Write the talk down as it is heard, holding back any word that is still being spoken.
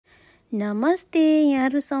नमस्ते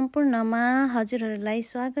यहाँहरु सम्पूर्णमा हजुरहरुलाई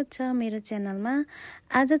स्वागत छ मेरो च्यानलमा।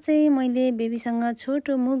 आज चाहिँ मैले बेबीसँग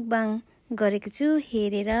छोटो मुकबाङ गरेको छु।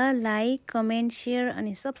 हेरेर लाइक, कमेन्ट, शेयर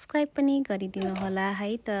अनि सब्स्क्राइब पनि गरिदिनु होला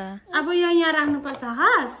है त। अब यो यहाँ राख्नु पर्छ।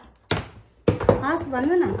 हस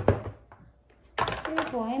भन्नु न। ए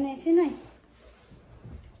भएन एकछिन है।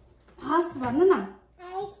 हस भन्नु न।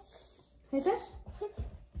 है त।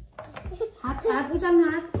 हात उचाल्नु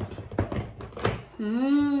हात।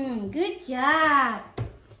 Good job.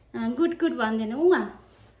 गुड भन्दिनु उहाँ।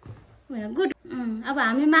 गुड। अब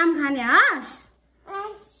हामी माम खाने हस।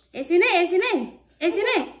 एसिनै।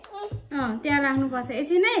 त्यहाँ राख्नु पर्छ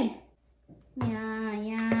एसिनै।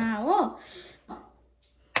 यहाँ हो।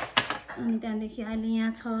 अनि त्यहाँदेखि अहिले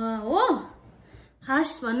यहाँ छ हो।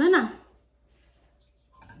 हस भन्नु न।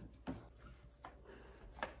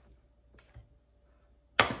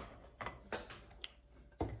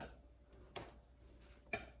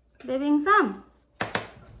 बेबिङ साम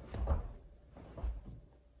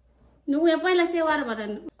उयो पहिला सेवारो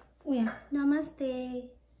भन उयो नमस्ते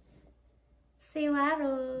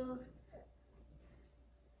सेवारो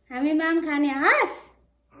हामी माम खाने हस।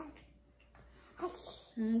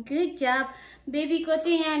 Good job. बेबीको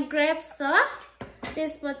चाहिँ यहाँ ग्रेप्स छ,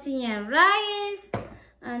 त्यसपछि यहाँ राइस,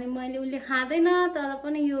 अनि मैले उले खाँदैन तर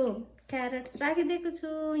पनि यो क्यारेट्स राखिदिएको छु।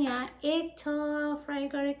 यहाँ एग छ फ्राई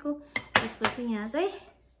गरेको, त्यसपछि यहाँ चाहिँ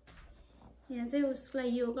उसलाई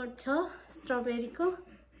योगर्ट छ स्ट्रबेरीको,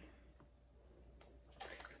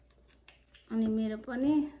 अनि मेरो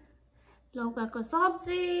पनि लौकाको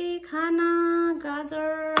सब्जी, खाना,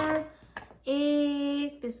 गाजर,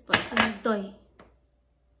 एग, त्यसपछि दही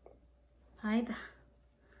है त।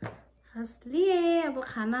 हस्लिए अब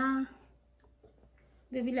खाना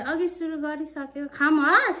बेबीले अघि सुरु गरिसक्यो। खाम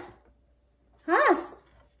हस।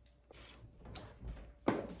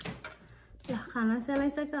 खाना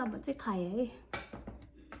सेलाइसक्यो, अब चाहिँ खाए है।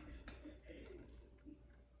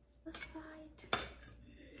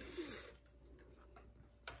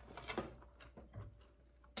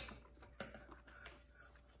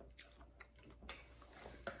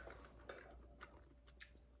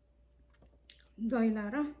 दही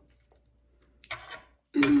लाएर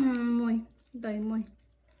दही मोही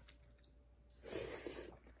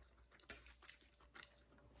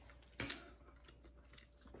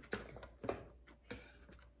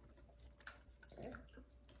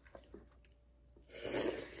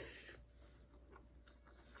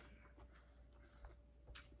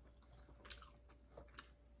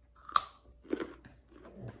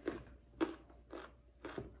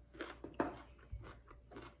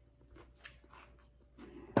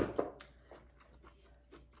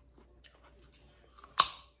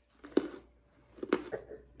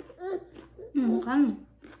खानु।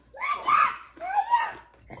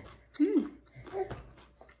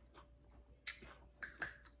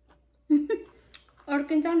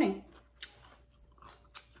 अड्किन्छ नि।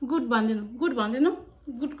 गुड भन्दिनु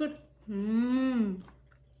गुड।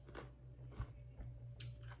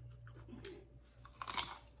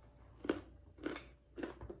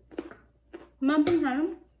 माम पनि खानु।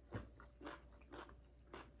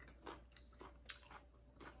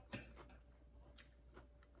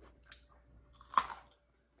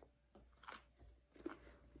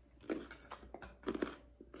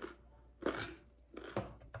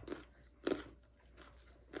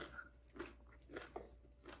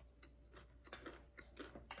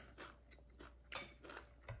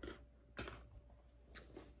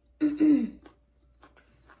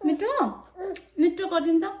 मिठो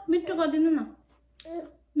गरिदिनु त, मिठो गरिदिनु न।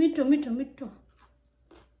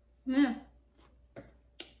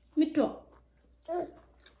 मिठो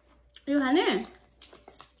यो खाने।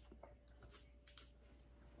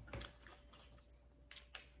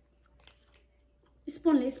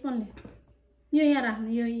 स्पुनले यो यहाँ राख्नु,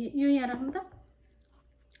 यो यहाँ राख्नु त।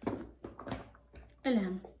 यसले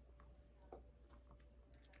खानु।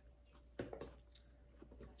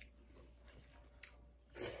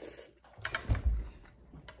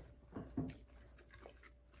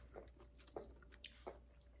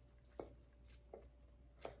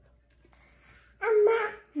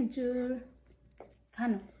 हजुर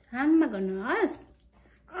खानु। हाममा गर्नु हस्।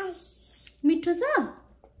 मिठो छ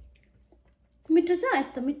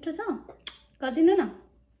यस्तो मिठो छ गरिदिनु न।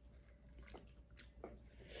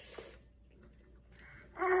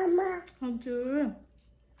 हजुर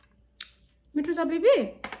मिठो छ बेबी।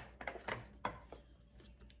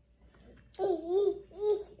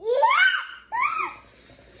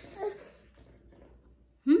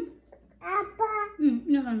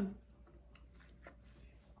 यो खानु।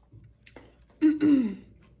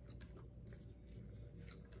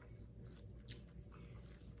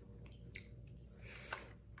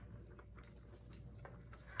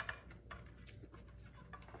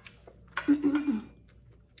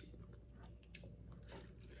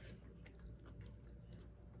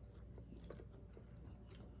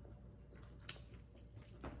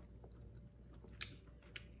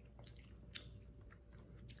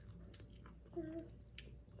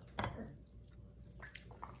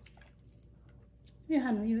 यो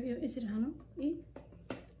खानु, यो यसरी खानु।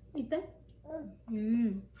 इता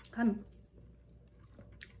खानु।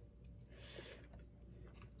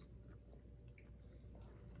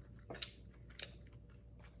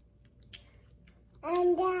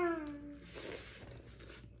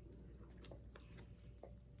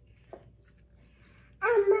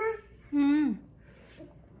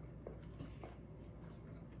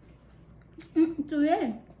 चुहे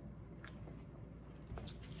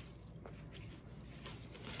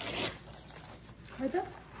है त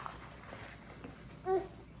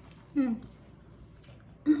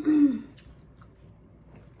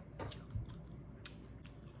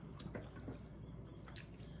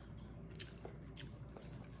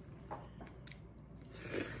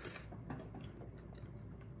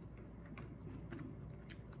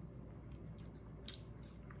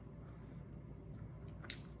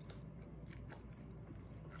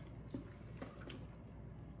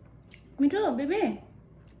मिठो बेबी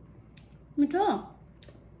मिठो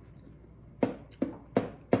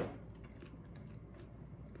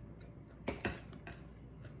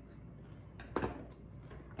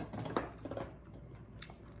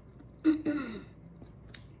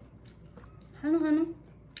खानु खानु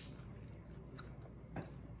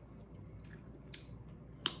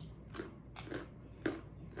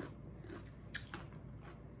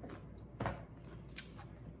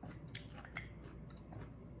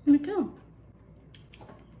मिठो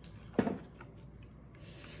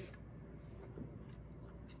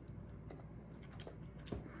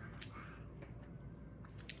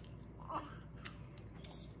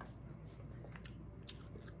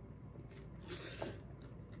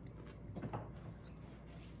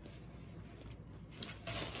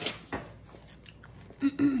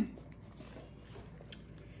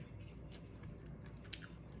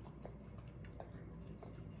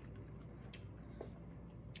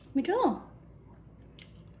मिठो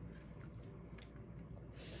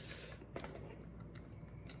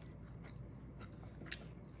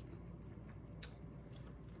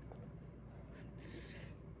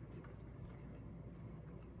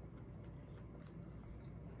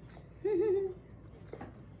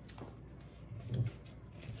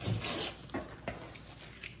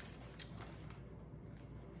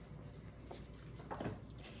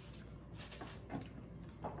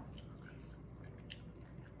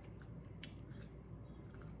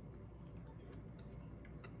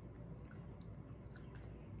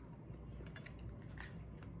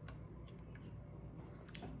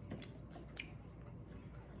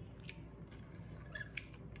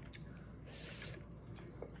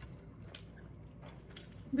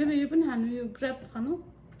बेबी यो पनि खानु यो ग्रेप्स खानु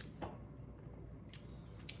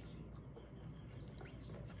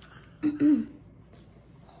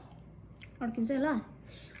अड्किन्छ ल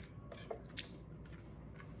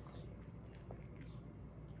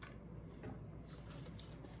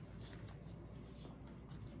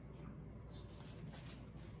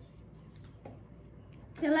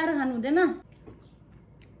चलाएर खानु हुँदैन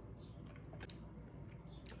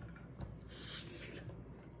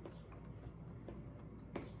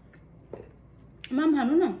माम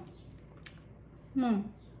खानु न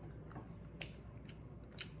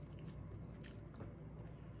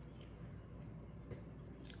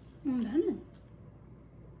खानु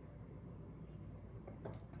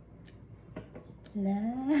ला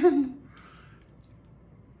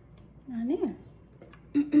नानी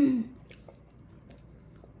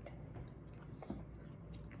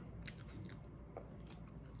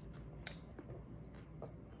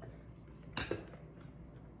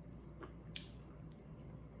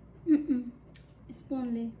स्पून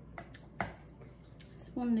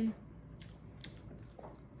ले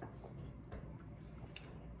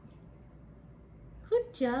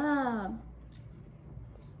Good job.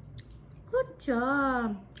 Good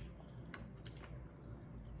job.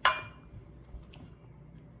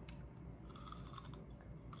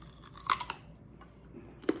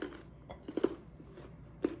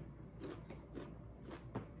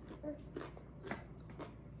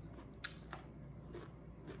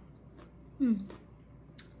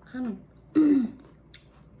 खानु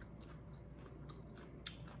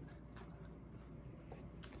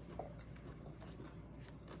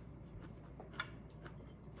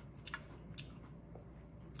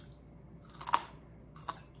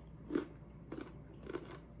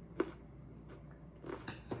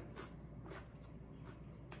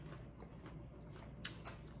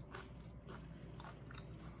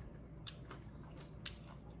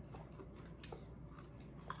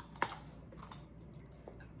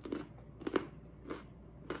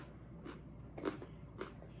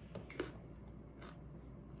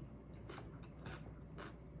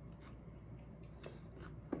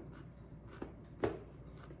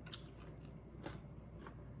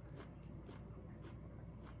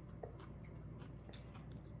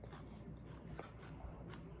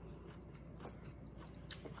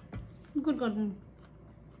कुट गर्दिनु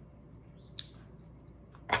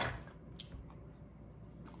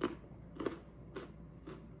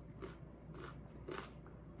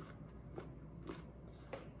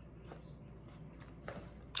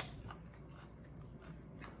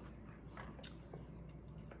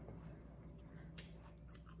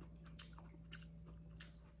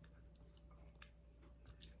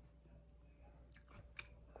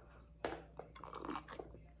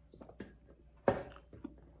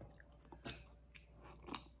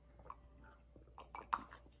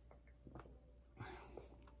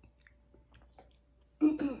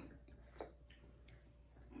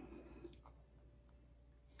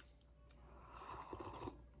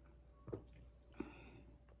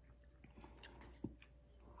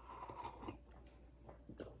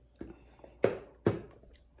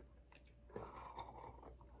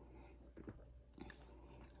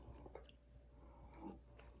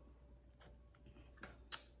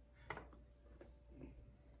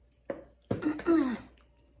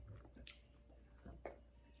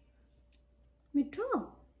मिठो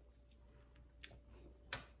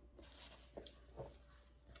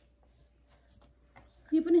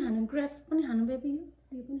यो पनि हानु ग्रेप्स पनि हानु बेबी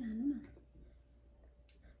यो पनि हानु न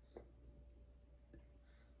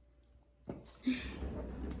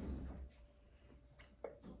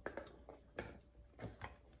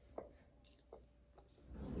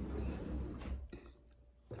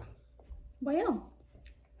भयो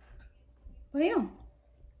भयो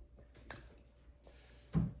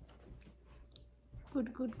गुड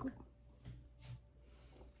गुड गुड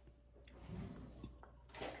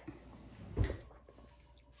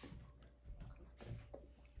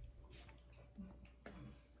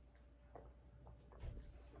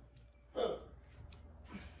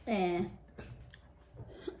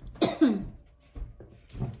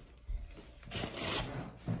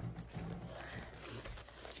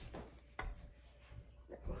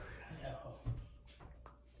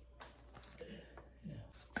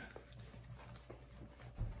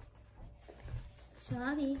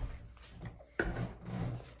Sorry.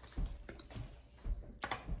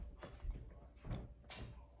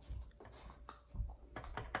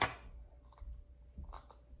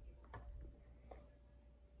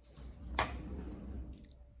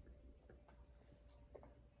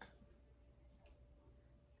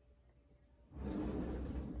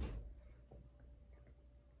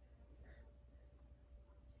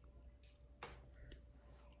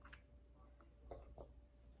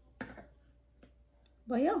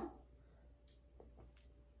 भयो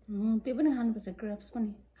त्यो पनि खानुपर्छ ग्रेप्स पनि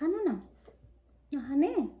खानु न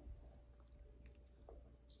नखाने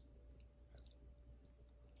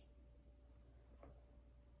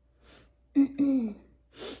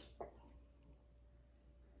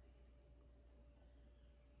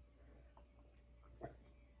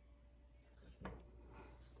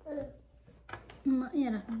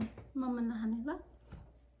यहाँ राख्नु मम्मा नखाने ल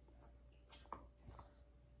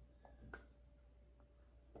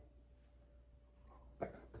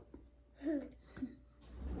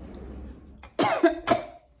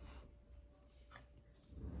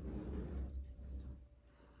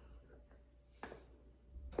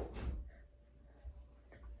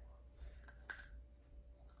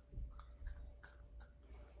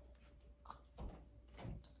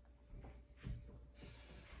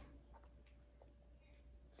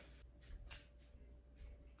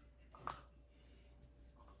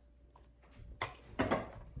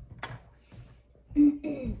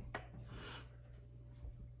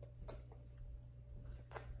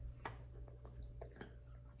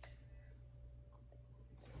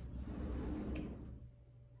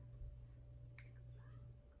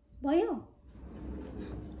भयो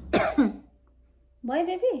भयो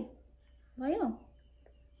बेबी भयो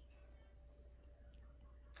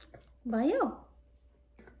भयो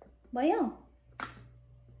भयो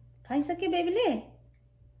खाइसक्यो बेबीले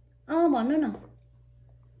भन्नु न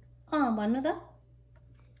भन्नु त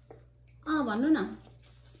भन्नु न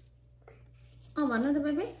भन्नु त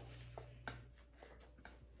बेबी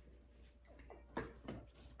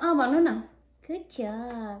भन्नु न गुड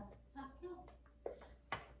जब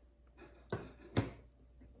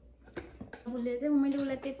उसले चाहिँ मैले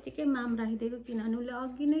उसलाई त्यत्तिकै माम राखिदिएको किनभने उसले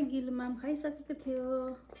अघि नै गिलो माम खाइसकेको थियो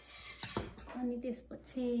अनि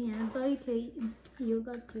त्यसपछि यहाँ दही थियो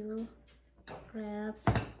योगर्ट थियो क्र्याब्स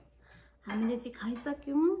हामीले चाहिँ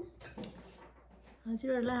खाइसक्यौँ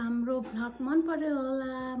हजुरहरूलाई हाम्रो भ्लग मन पर्यो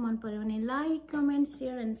होला मन पर्यो भने like comment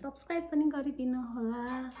share and subscribe पनि गरिदिनु होला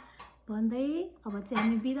भन्दै अब चाहिँ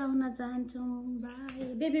हामी बिदा हुन चाहन्छौँ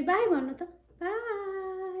बाई बेबी बाई भन्नु त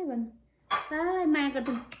बाई भन्नु बाई माया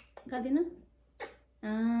गर्दिनु